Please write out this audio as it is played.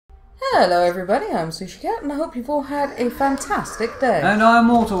Hello everybody, I'm Sushikat and I hope you've all had a fantastic day. And I'm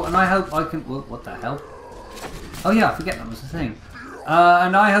Mortal and I hope I can... Well, what the hell? Oh yeah, I forget that was the thing.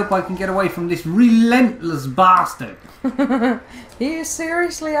 And I hope I can get away from this relentless bastard. He is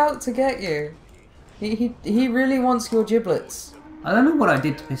seriously out to get you. He really wants your giblets. I don't know what I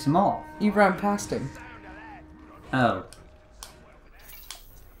did to piss him off. You ran past him. Oh.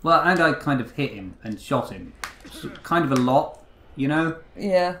 Well, and I kind of hit him and shot him. Kind of a lot, you know?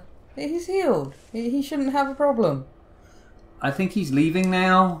 Yeah. He's healed. He shouldn't have a problem. I think he's leaving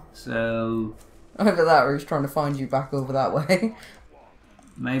now, so... Either that or he's trying to find you back over that way.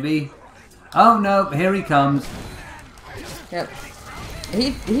 Maybe. Oh no, here he comes. Yep.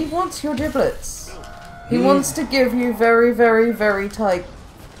 He wants your giblets. He wants to give you very, very, very tight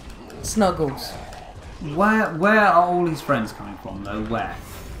snuggles. Where are all his friends coming from though? Where?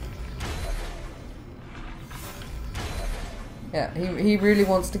 Yeah, he really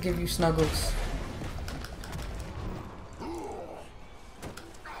wants to give you snuggles.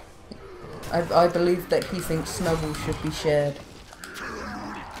 I believe that he thinks snuggles should be shared.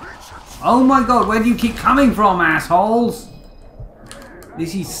 Oh my god, where do you keep coming from, assholes?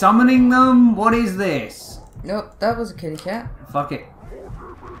 Is he summoning them? What is this? Nope, that was a kitty cat. Fuck it.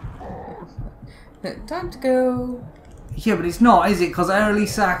 Time to go. Yeah, but it's not, is it? Because Early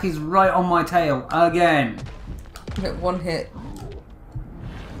Sack is right on my tail again. One hit.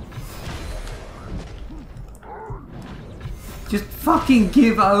 Just fucking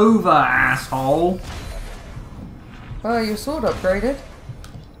give over, asshole. Oh, your sword upgraded.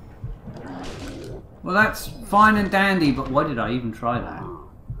 Well, that's fine and dandy, but why did I even try that?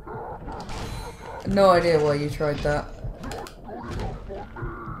 No idea why you tried that.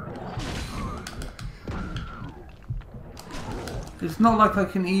 It's not like I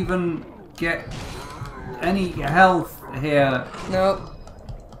can even get any health here. Nope.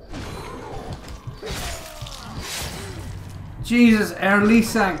 Jesus,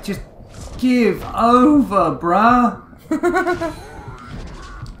 Erlisak, just give over, bruh.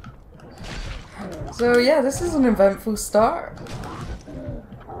 So yeah, this is an eventful start.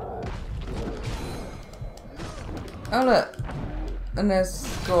 Oh look. And there's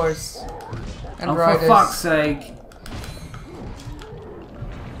scores. And oh, riders. for fuck's sake.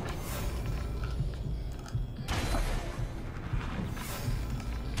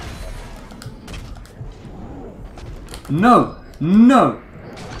 No! No!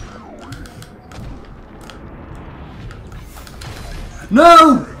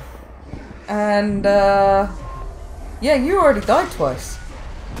 No! And yeah, you already died twice.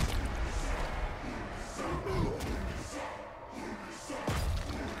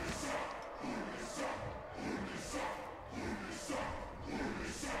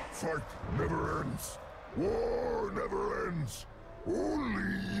 Fight never ends. War never ends.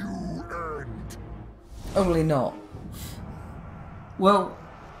 Only you end. Only not. Well,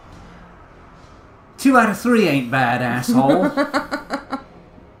 2 out of 3 ain't bad, asshole.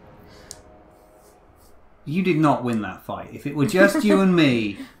 You did not win that fight. If it were just you and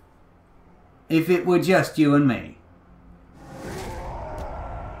me. If it were just you and me.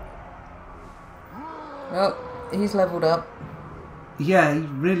 Well, he's leveled up. Yeah, he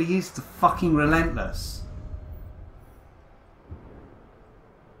really is the fucking relentless.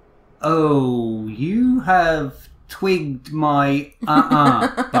 Oh, you have twigged my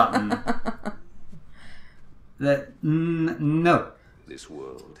button. No. This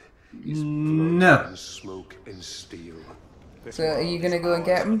world is blood and smoke and steel. So are you gonna go and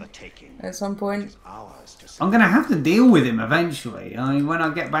get him at some point? I'm gonna have to deal with him eventually. I mean, when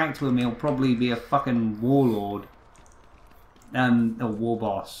I get back to him, he'll probably be a fucking warlord. A war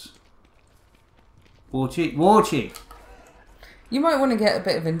boss. War chief. You might want to get a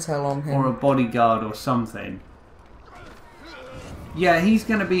bit of intel on him. Or a bodyguard or something. Yeah, he's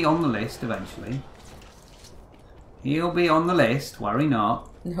going to be on the list eventually. He'll be on the list, worry not.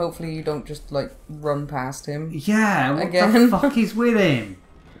 And hopefully you don't just, like, run past him. Yeah, what again. the fuck is with him?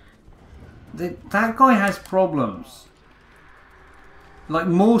 That guy has problems. Like,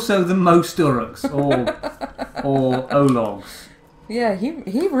 more so than most Uruks or Ologs. Yeah, he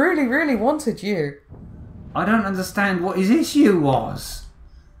really, really wanted you. I don't understand what his issue was.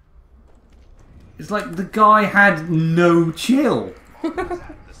 It's like the guy had no chill.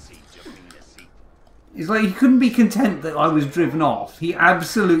 It's like he couldn't be content that I was driven off. He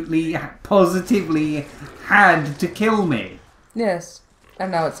absolutely, positively had to kill me. Yes.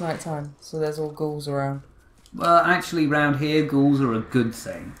 And now it's night time, so there's all ghouls around. Well, actually, round here, ghouls are a good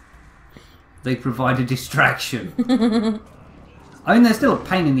thing. They provide a distraction. I mean, they're still a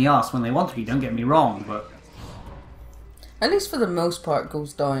pain in the ass when they want to be, don't get me wrong, but... At least for the most part,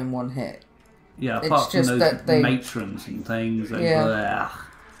 ghouls die in one hit. Yeah, It's apart from just those that they- matrons and things. They, Yeah.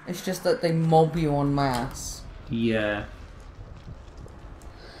 It's just that they mob you en masse. Yeah.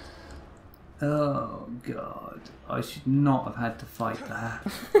 Oh, God. I should not have had to fight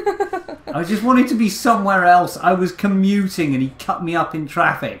that. I just wanted to be somewhere else. I was commuting and he cut me up in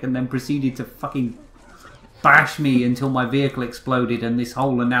traffic and then proceeded to fucking bash me until my vehicle exploded and this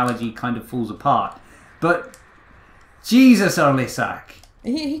whole analogy kind of falls apart. But, Jesus, Arlisak.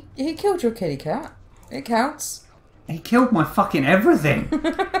 He killed your kitty cat. It counts. He killed my fucking everything.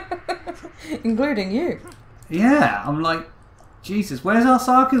 Including you. Yeah, I'm like, Jesus, where's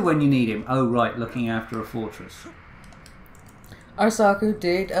Arsaku when you need him? Oh, right, looking after a fortress. Arsaku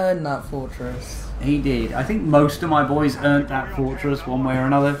did earn that fortress. He did. I think most of my boys earned that fortress one way or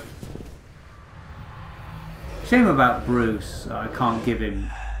another. Shame about Bruce. I can't give him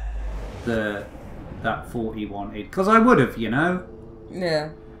that fort he wanted. Because I would have, you know? Yeah.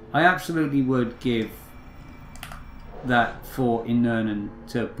 I absolutely would give that fort in Nurnen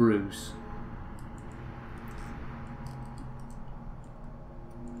to Bruce.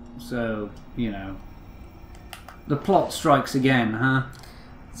 So, you know. The plot strikes again, huh?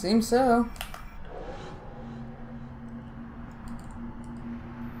 Seems so.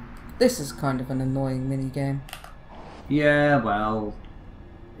 This is kind of an annoying minigame. Yeah, well,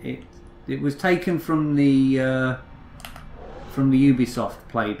 it was taken from the Ubisoft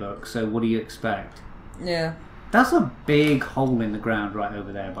playbook. So what do you expect? Yeah. That's a big hole in the ground right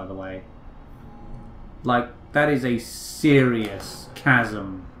over there, by the way. Like, that is a serious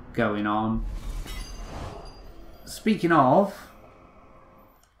chasm going on. Speaking of,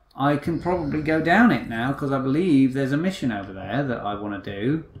 I can probably go down it now because I believe there's a mission over there that I want to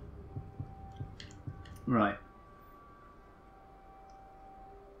do. Right.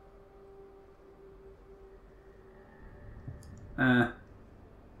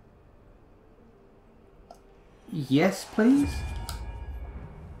 Yes, please?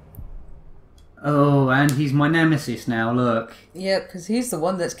 Oh, and he's my nemesis now, look. Yeah, because he's the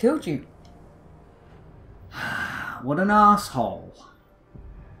one that's killed you. What an asshole.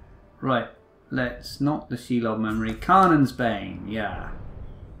 Right, let's not the Shelob memory. Karnan's Bane, yeah.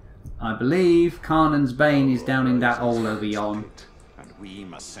 I believe Karnan's Bane is down in that hole over yon. And we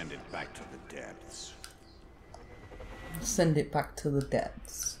must send it back to the depths. Send it back to the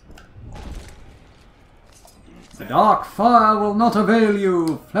depths. The dark fire will not avail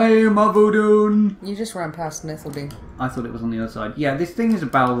you, flame of Udun. You just ran past Nithleby. I thought it was on the other side. Yeah, this thing is a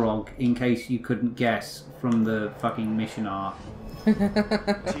Balrog, in case you couldn't guess from the fucking mission art.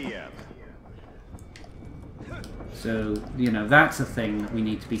 TM. So, you know, that's a thing that we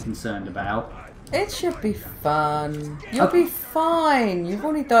need to be concerned about. It should be fun. You'll be fine. You've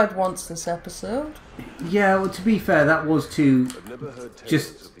only died once this episode. Yeah, well, to be fair, that was to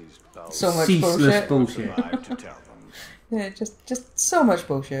just So much ceaseless bullshit. bullshit. To tell them. Yeah, just so much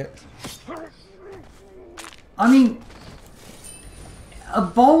bullshit. I mean, a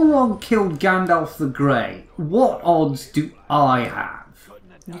Balrog killed Gandalf the Grey. What odds do I have?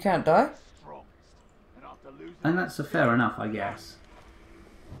 You can't die? And that's a fair enough, I guess.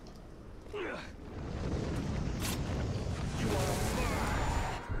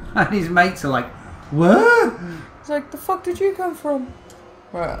 And his mates are like, what? It's like, the fuck did you come from?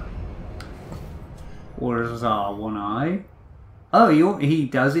 Right. Or is our one eye? Oh, he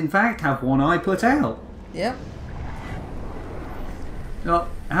does in fact have one eye put out. Yep. Well,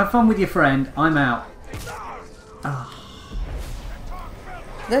 have fun with your friend. I'm out.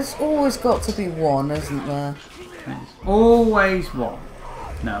 There's always got to be one, isn't there? There's always one.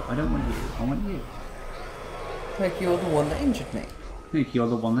 No, I don't want you. I want you. Like you're the one that injured me. You're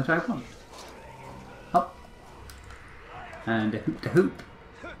the one that I want. Up. And a hoop to hoop.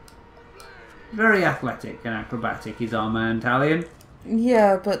 Very athletic and acrobatic is our man, Talion.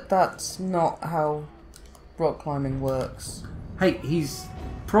 Yeah, but that's not how rock climbing works. Hey, he's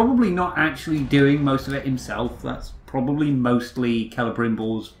probably not actually doing most of it himself. That's probably mostly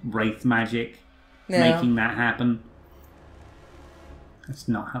Celebrimbor's wraith magic making that happen. That's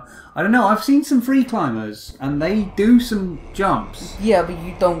not how... I don't know, I've seen some free climbers and they do some jumps. Yeah, but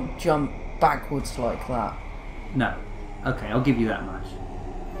you don't jump backwards like that. No. Okay, I'll give you that much.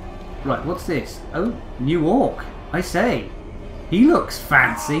 Right, what's this? Oh, new orc. I say. He looks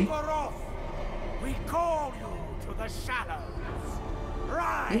fancy. Tar-Goroth, we call you to the shadows.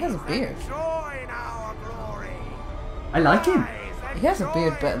 Rise He has a beard. and join our glory. I like him. Rise and He has a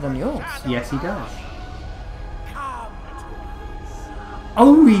beard join better than the yours. Yes, he does. Come to us.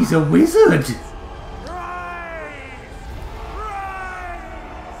 Oh, he's a wizard. Rise! Rise!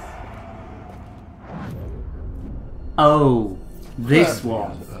 Oh, this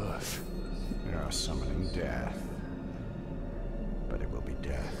one. Earth. We are summoning death. But it will be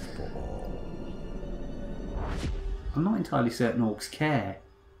death for all. I'm not entirely certain orcs care.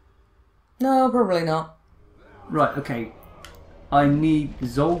 No, probably not. Right, okay. I need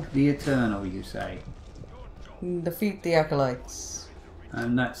Zog the Eternal, you say? Defeat the acolytes.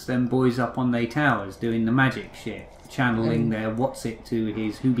 And that's them boys up on their towers doing the magic shit. Channeling their what's-it to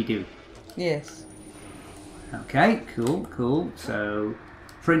his Hooby-Doo. Yes. Okay, cool, cool. So,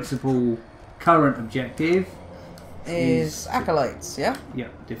 principal current objective Is acolytes, yeah?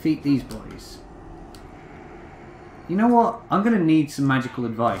 Yep, defeat these boys. You know what? I'm going to need some magical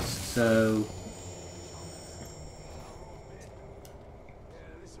advice, so...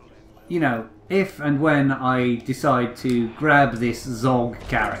 You know, if and when I decide to grab this Zog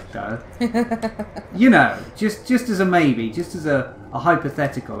character, you know, just as a maybe, just as a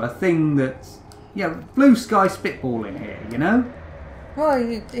hypothetical, a thing that's, you know, blue sky spitballing here, you know? Well,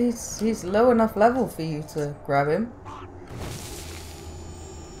 he's low enough level for you to grab him.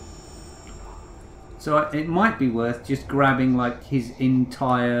 So it might be worth just grabbing, like, his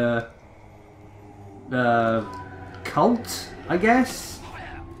entire cult, I guess?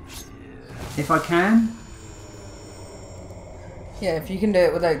 If I can. Yeah, if you can do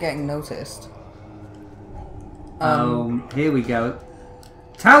it without getting noticed. Here we go.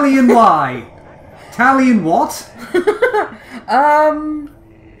 Talion Y! Talion what?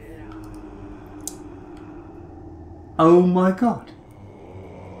 Oh my god.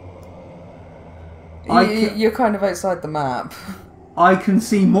 You're kind of outside the map. I can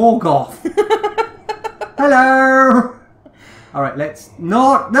see Morgoth. Hello! Alright, let's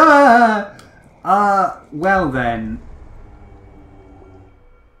not... well then.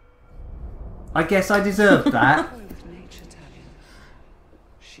 I guess I deserved that. With nature, Talion.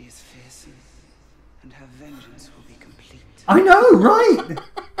 She is fearsome, and her vengeance will be complete. I know, right?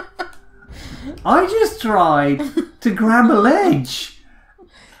 I just tried to grab a ledge.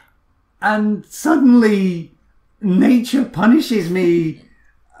 And suddenly, nature punishes me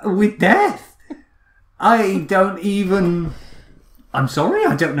with death. I don't even... I'm sorry,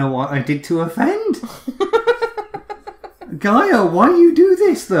 I don't know what I did to offend. Gaia, why you do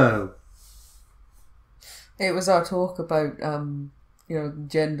this, though? It was our talk about,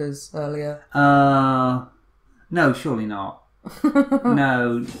 genders earlier. No, surely not.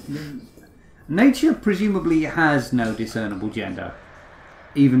 No. Nature presumably has no discernible gender.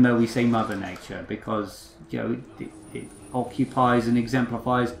 Even though we say Mother Nature, because, you know, it occupies and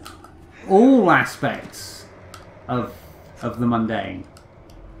exemplifies all aspects of the mundane.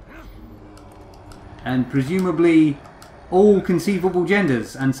 And presumably all conceivable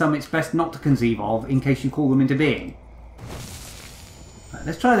genders, and some it's best not to conceive of in case you call them into being. Right,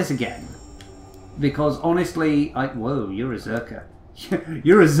 let's try this again. Because honestly, whoa, you're a Zerker.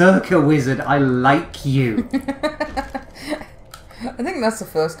 You're a Zerker wizard, I like you. I think that's the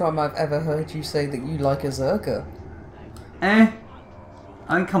first time I've ever heard you say that you like a Zerker.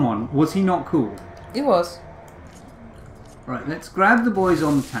 Come on, was he not cool? He was. Right, let's grab the boys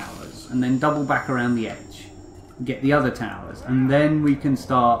on the towers and then double back around the edge. Get the other towers, and then we can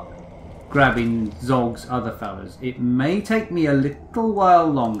start grabbing Zog's other fellas. It may take me a little while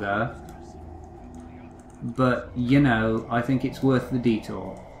longer, but, you know, I think it's worth the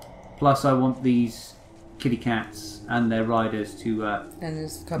detour. Plus, I want these kitty cats and their riders to and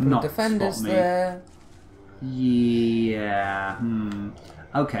there's a couple of defenders there. Yeah.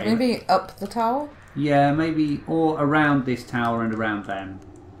 Okay. Maybe up the tower. Yeah, maybe, or around this tower and around them,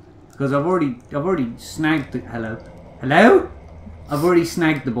 because I've already snagged the hello. I've already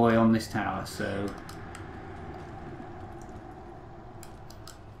snagged the boy on this tower. So,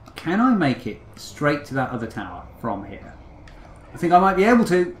 can I make it straight to that other tower from here? I think I might be able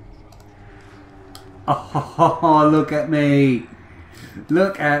to. Oh, look at me.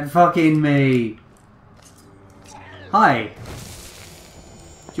 Look at fucking me. Hi.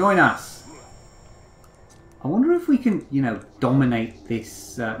 Join us. I wonder if we can, you know, dominate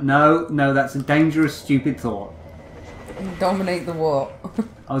this... No, that's a dangerous, stupid thought. Dominate the what?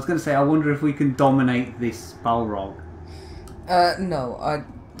 I was going to say, I wonder if we can dominate this Balrog. No,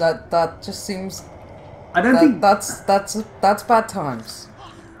 that just seems... I don't think... That's bad times.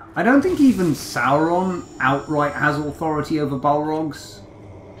 I don't think even Sauron outright has authority over Balrogs.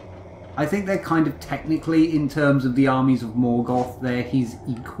 I think they're kind of technically, in terms of the armies of Morgoth, they're his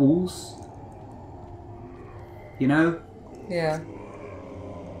equals. You know? Yeah.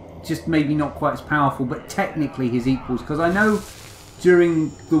 Just maybe not quite as powerful, but technically his equals. Because I know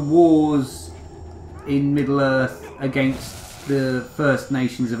during the wars in Middle-earth against the First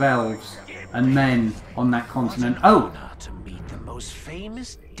Nations of Elves, and men on that continent. Oh! Honor to meet the most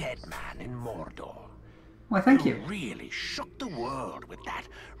famous dead man in Mordor. Why, thank You you. really shook the world with that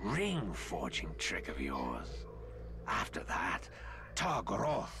ring-forging trick of yours. After that,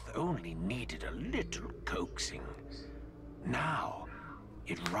 Tar-Goroth only needed a little coaxing. Now,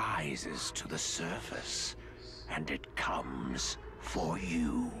 it rises to the surface, and it comes for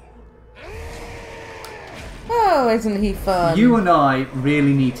you. Oh, isn't he fun? You and I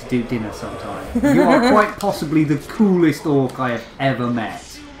really need to do dinner sometime. You are quite possibly the coolest orc I have ever met.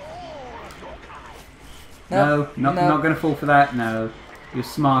 Nope, No, nope. not going to fall for that. No, you're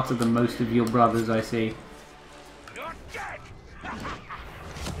smarter than most of your brothers, I see.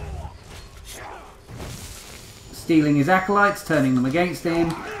 Stealing his acolytes, turning them against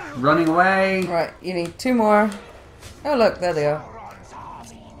him, running away. Right, you need 2 more. Oh look, there they are.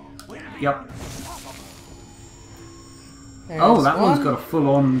 Yep. There's Oh, that one's one. got a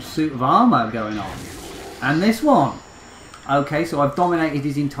full-on suit of armour going on. And this one. Okay, so I've dominated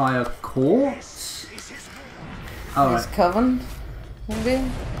his entire court. He's Alright. coven, maybe?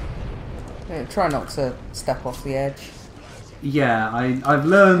 Yeah, try not to step off the edge. Yeah, I've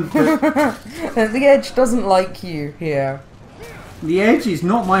learned that The edge doesn't like you here. the edge is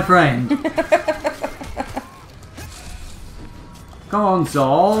not my friend. Come on,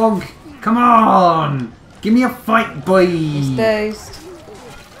 Zog. Come on. Give me a fight, boy. He's dazed.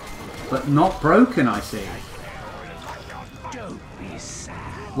 But not broken, I see. Don't be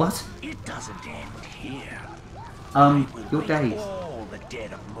sad. What? It doesn't end here. You're dazed. All the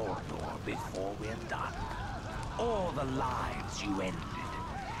dead of Mordor before we're done. All the lives you ended.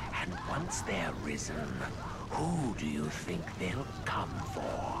 And once they're risen, who do you think they'll come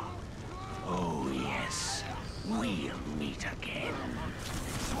for? Oh yes, we'll meet again.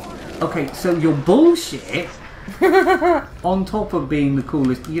 Okay, so your bullshit, on top of being the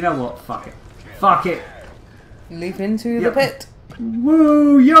coolest, you know what? Fuck it. Fuck it. Leap into Yep. the pit.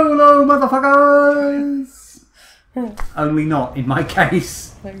 Woo, YOLO, motherfuckers! Only not in my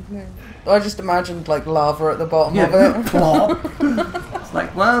case. I just imagined like lava at the bottom of Yeah, it. plop. It's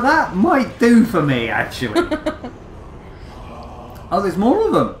like, well, that might do for me, actually. Oh, there's more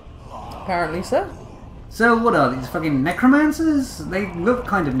of them. Apparently so. So, what are these fucking necromancers? They look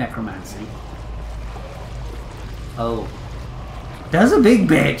kind of necromancy. Oh. There's a big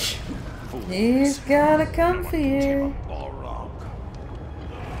bitch. He's gotta come for you. Balrog.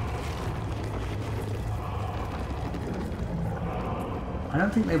 I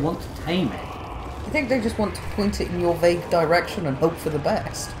don't think they want to tame it. I think they just want to point it in your vague direction and hope for the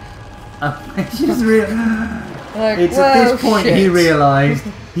best. It's just real. Like, It's well, at this point shit. he realised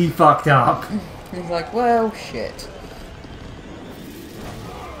he fucked up. He's like, well, shit.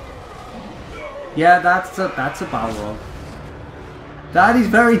 Yeah, that's a Balrog. That is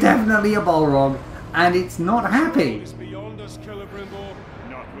very definitely a Balrog, and it's not happy.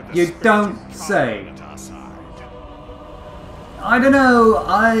 You don't say. I don't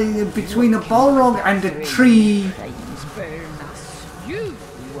know. Between a Balrog and a tree. Flames burn us. You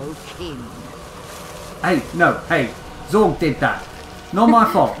woke him. Hey, no, hey, Zog did that. Not my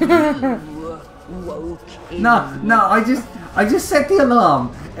fault. Woke him. No, I just set the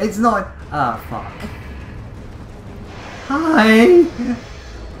alarm. It's not. Ah, fuck. Hi.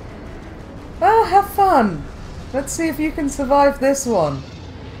 Well, have fun. Let's see if you can survive this one.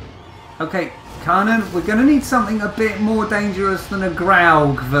 Okay, Kanan, we're gonna need something a bit more dangerous than a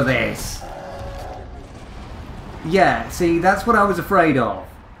Graug for this. Yeah, see, that's what I was afraid of.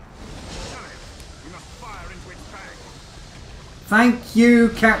 Thank you,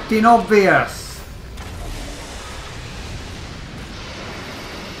 Captain Obvious.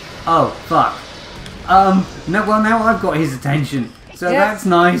 Oh, fuck. No, well, now I've got his attention, so Yep. that's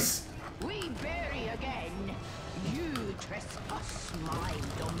nice. We bury again. You trespass my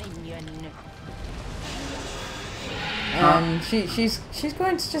dominion. She's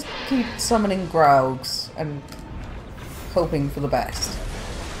going to just keep summoning Graugs and hoping for the best.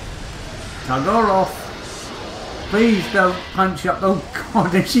 Tar-Goroth, please don't punch up. Oh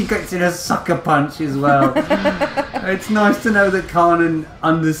god, and she gets in a sucker punch as well. It's nice to know that Kanan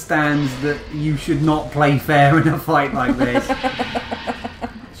understands that you should not play fair in a fight like this.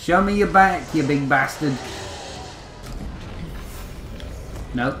 Show me your back, you big bastard.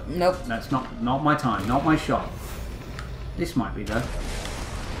 Nope. Nope. That's not my time, not my shot. This might be though.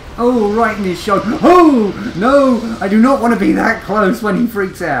 Oh, right in his shoulder. Oh, no, I do not want to be that close when he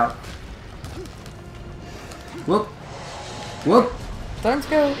freaks out. Whoop. Whoop. Don't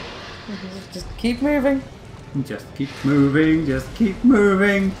go. Just keep moving. Just keep moving, just keep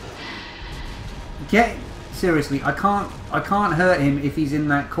moving. Get seriously, I can't hurt him if he's in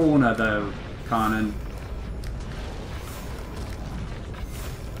that corner though, Kanan.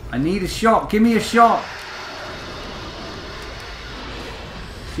 I need a shot. Give me a shot.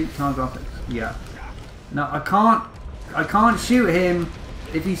 Shoot Tar-Goroth. Yeah. No, I can't shoot him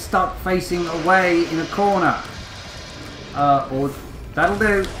if he's stuck facing away in a corner. Or that'll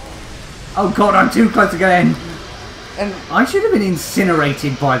do. Oh god, I'm too close again. And I should have been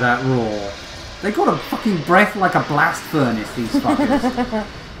incinerated by that roar. They got a fucking breath like a blast furnace, these fuckers.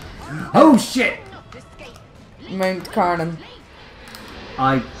 Oh shit! Mount Karnan.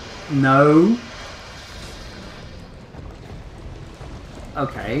 No.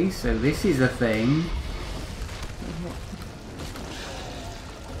 Okay, so this is a thing.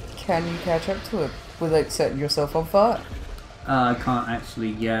 Can you catch up to it without setting yourself on fire? I can't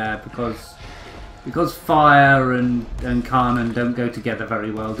actually, yeah, because fire and Karnan don't go together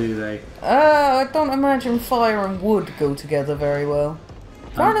very well, do they? I don't imagine fire and wood go together very well.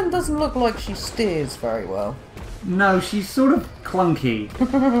 Karnan doesn't look like she steers very well. No, she's sort of clunky.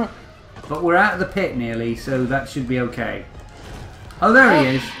 But we're out of the pit nearly, so that should be okay. Oh, there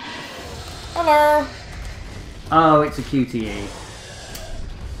he is. Hello. Oh, it's a QTE.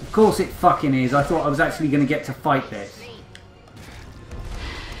 Of course it fucking is. I thought I was actually going to get to fight this.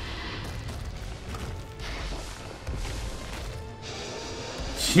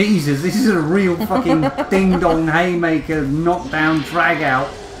 Jesus, this is a real fucking ding-dong haymaker knockdown drag-out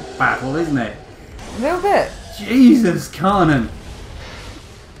battle, isn't it? A little bit. Jesus, Karnan.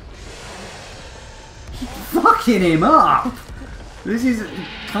 Fucking him up! This is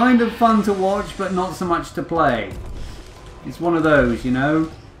kind of fun to watch, but not so much to play. It's one of those, you know?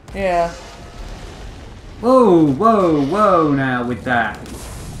 Yeah. Whoa, whoa, whoa now with that.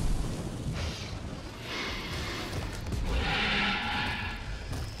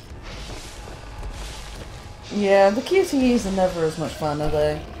 Yeah, the QTEs are never as much fun, are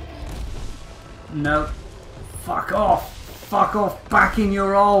they? No. Fuck off. Fuck off. Back in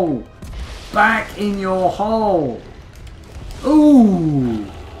your hole. Back in your hole. Ooh.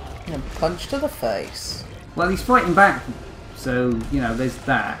 And a punch to the face. Well, he's fighting back, so, you know, there's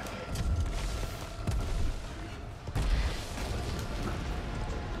that.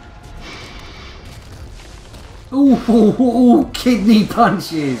 Ooh, ooh, ooh, kidney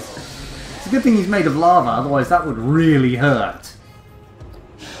punches. It's a good thing he's made of lava, otherwise that would really hurt.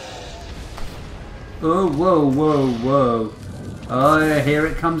 Oh, whoa, whoa, whoa. Oh, here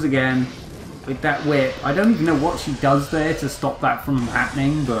it comes again. With that whip. I don't even know what she does there to stop that from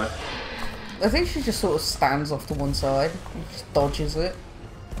happening, but... I think she just sort of stands off to one side and just dodges it.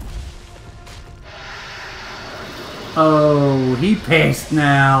 Oh, he pissed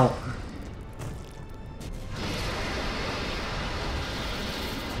now.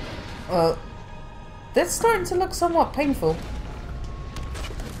 Well, that's starting to look somewhat painful.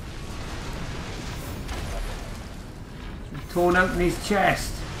 Torn open his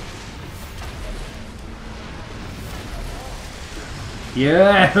chest.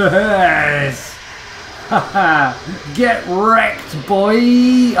 Yes! Haha! Get wrecked, boy!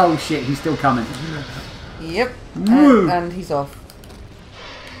 Oh shit, he's still coming. Yep. Woo. And he's off.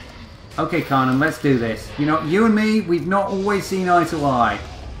 Okay, Karnan, let's do this. You know, you and me, we've not always seen eye to eye.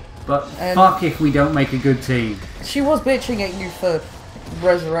 But fuck if we don't make a good team. She was bitching at you for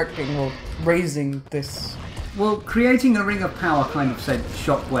resurrecting or raising this. Well, creating a ring of power kind of sent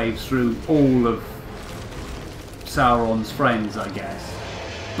shockwaves through all of Sauron's friends, I guess.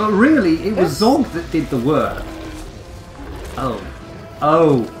 But really, it was Zog that did the work. Oh.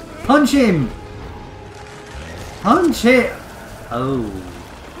 Oh. Punch him! Punch it! Oh.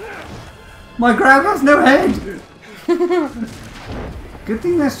 My grab has no head! Good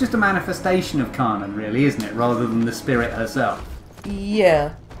thing that's just a manifestation of Karnan, really, isn't it? Rather than the spirit herself.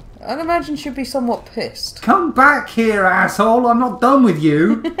 Yeah. I'd imagine she'd be somewhat pissed. Come back here, asshole! I'm not done with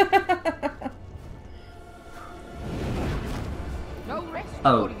you! No rest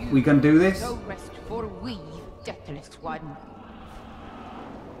Oh, for you. we gonna do this? No rest for we, deathless one.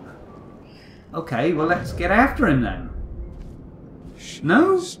 Okay, well let's get after him then. She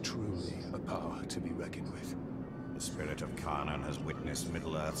No? is truly a power to be reckoned with. The spirit of Karnan has witnessed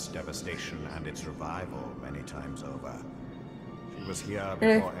Middle-earth's devastation and its revival many times over. She was here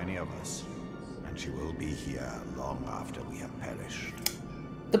before any of us, and she will be here long after we have perished.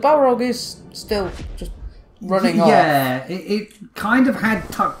 The Balrog is still just running off. Yeah, it kind of had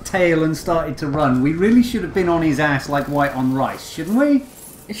tucked tail and started to run. We really should have been on his ass like white on rice, shouldn't we?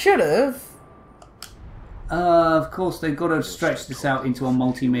 It should have. Of course, they've got to stretch this out into a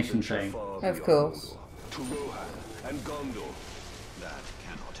multi-mission thing. Of course. To Rohan and Gondor. That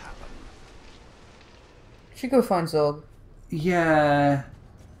cannot happen. should go find Zog. Yeah.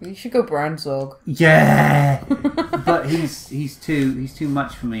 You should go brand Zog. Yeah. But he's too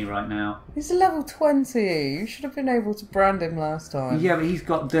much for me right now. He's a level 20. You should have been able to brand him last time. Yeah, but he's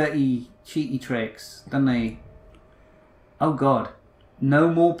got dirty, cheaty tricks, doesn't he? Oh god.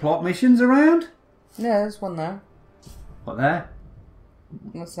 No more plot missions around? Yeah, there's one there. What there?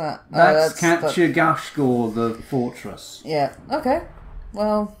 What's that? That's capture Gashgor, the fortress. Yeah, okay.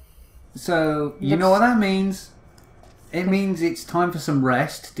 Well... So, you know what that means? It means it's time for some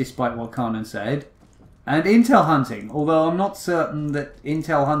rest, despite what Kanan said. And intel hunting, although I'm not certain that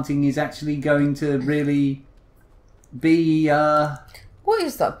intel hunting is actually going to really be... What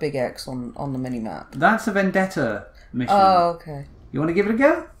is that big X on the minimap? That's a Vendetta mission. Oh, okay. You want to give it a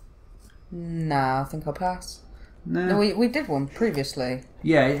go? Nah, I think I'll pass. No. We did one previously.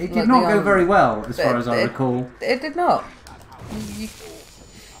 Yeah, it did not go very well, as far as I recall. It did not. You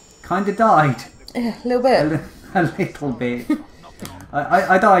kind of died. Yeah, a little bit. A little bit.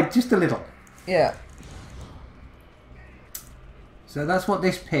 I died just a little. Yeah. So that's what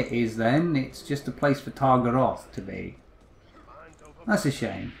this pit is then. It's just a place for Tar-Goroth to be. That's a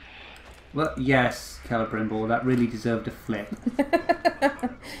shame. Well, yes, Celebrimbor, that really deserved a flip.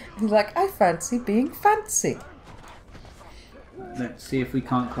 Like, I fancy being fancy. Let's see if we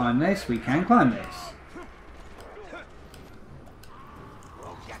can't climb this. We can climb this.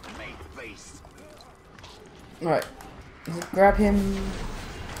 Right. Grab him.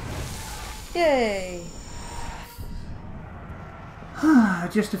 Yay!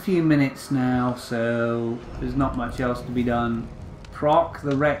 Just a few minutes now, so there's not much else to be done. Proc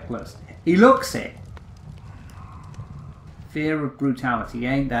the Reckless. He looks it. Fear of brutality.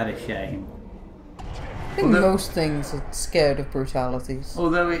 Ain't that a shame? I think most things are scared of brutalities.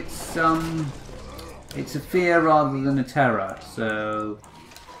 Although it's a fear rather than a terror, so...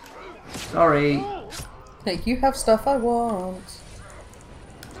 Sorry. Hey, you have stuff I want.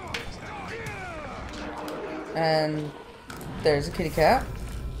 And there's a kitty cat.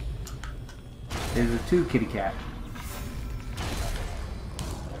 There's a 2 kitty cat.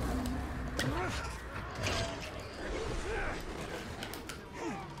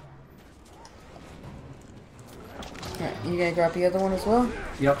 Right, you gonna grab the other one as well?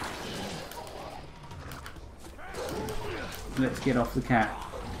 Yep. Let's get off the cat.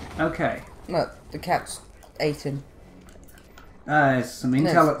 Okay. No, the cat's ate him. There's some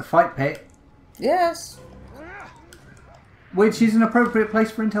intel at the fight pit. Yes. Which is an appropriate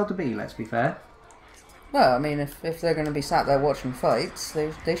place for intel to be, let's be fair. Well, I mean, if they're going to be sat there watching fights,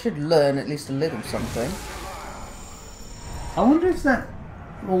 they should learn at least a little something. I wonder if that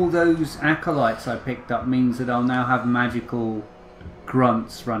all those acolytes I picked up means that I'll now have magical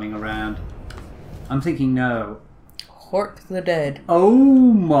grunts running around. I'm thinking no. Hork the dead. Oh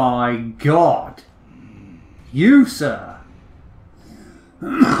my god. You, sir.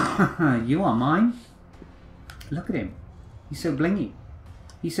 You are mine. Look at him. He's so blingy.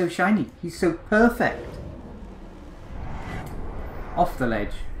 He's so shiny. He's so perfect. Off the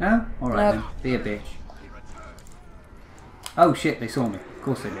ledge. No? Alright then. Be a bitch. Oh shit, they saw me. Of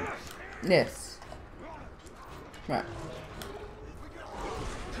course they did. Yes. Right.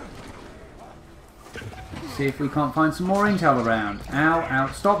 See if we can't find some more intel around. Ow, ow.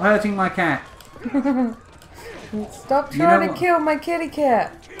 Stop hurting my cat. Stop trying to kill my kitty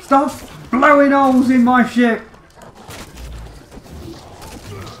cat. Stop blowing holes in my ship.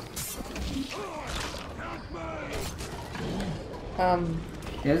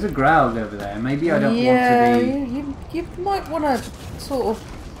 There's a Growlithe over there. Maybe I don't want to be... you might want to sort of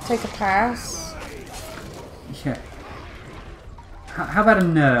take a pass. Yeah. How about a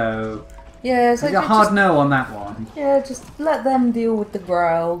no? Yeah, it's like a hard no on that one. Yeah, just let them deal with the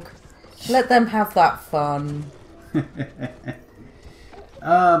Growlithe. Let them have that fun. But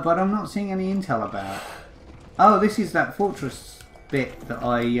I'm not seeing any intel about. Oh, this is that fortress bit that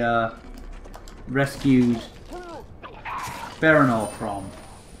I rescued Baranor from.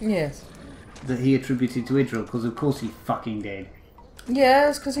 Yes. That he attributed to Idril, because of course he fucking did. Yeah,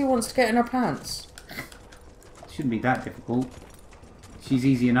 it's because he wants to get in her pants. Shouldn't be that difficult. She's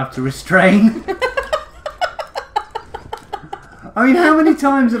easy enough to restrain. I mean, how many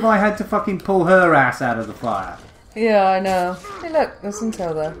times have I had to fucking pull her ass out of the fire? Yeah, I know. Hey look, there's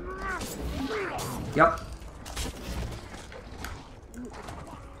intel there. Yep.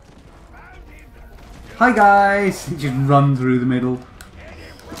 Hi guys! Just run through the middle.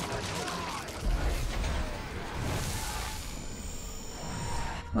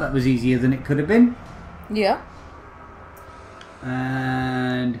 Well, that was easier than it could have been. Yeah.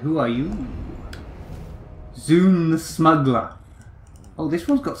 And who are you? Zoon the Smuggler. Oh, this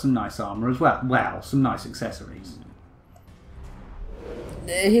one's got some nice armour as well. Well, some nice accessories.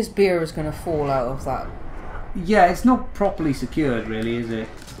 His beer is going to fall out of that. Yeah, it's not properly secured, really, is it?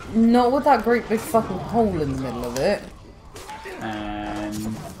 Not with that great big fucking hole in the middle of it.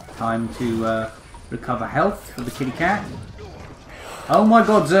 And time to recover health for the kitty cat. Oh my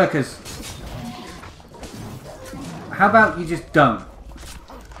god, Zerkers! How about you just don't?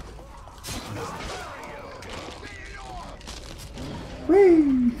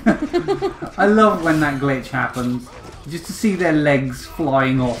 Whee! I love when that glitch happens. Just to see their legs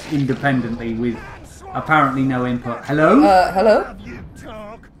flying off independently with apparently no input. Hello? Hello? Have you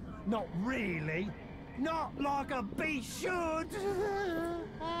talk? Not really. Not like a beast should.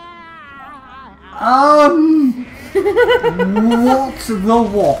 What the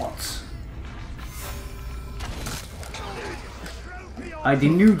what? I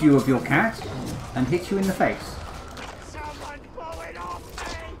denude you of your cat and hit you in the face. Someone's blowing off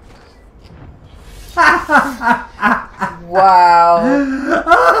me. Wow.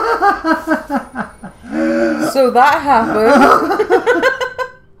 So that happened.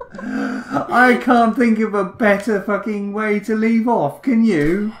 I can't think of a better fucking way to leave off, can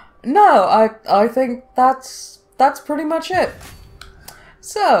you? No, I think that's pretty much it.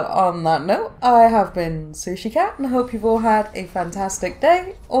 So, on that note, I have been Sushikat, and I hope you've all had a fantastic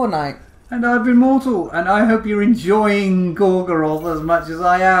day or night. And I've been Mortal, and I hope you're enjoying Tar-Goroth as much as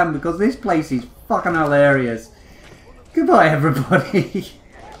I am, because this place is fucking hilarious. Goodbye, everybody.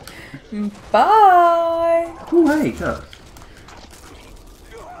 Bye! Oh, hey, look.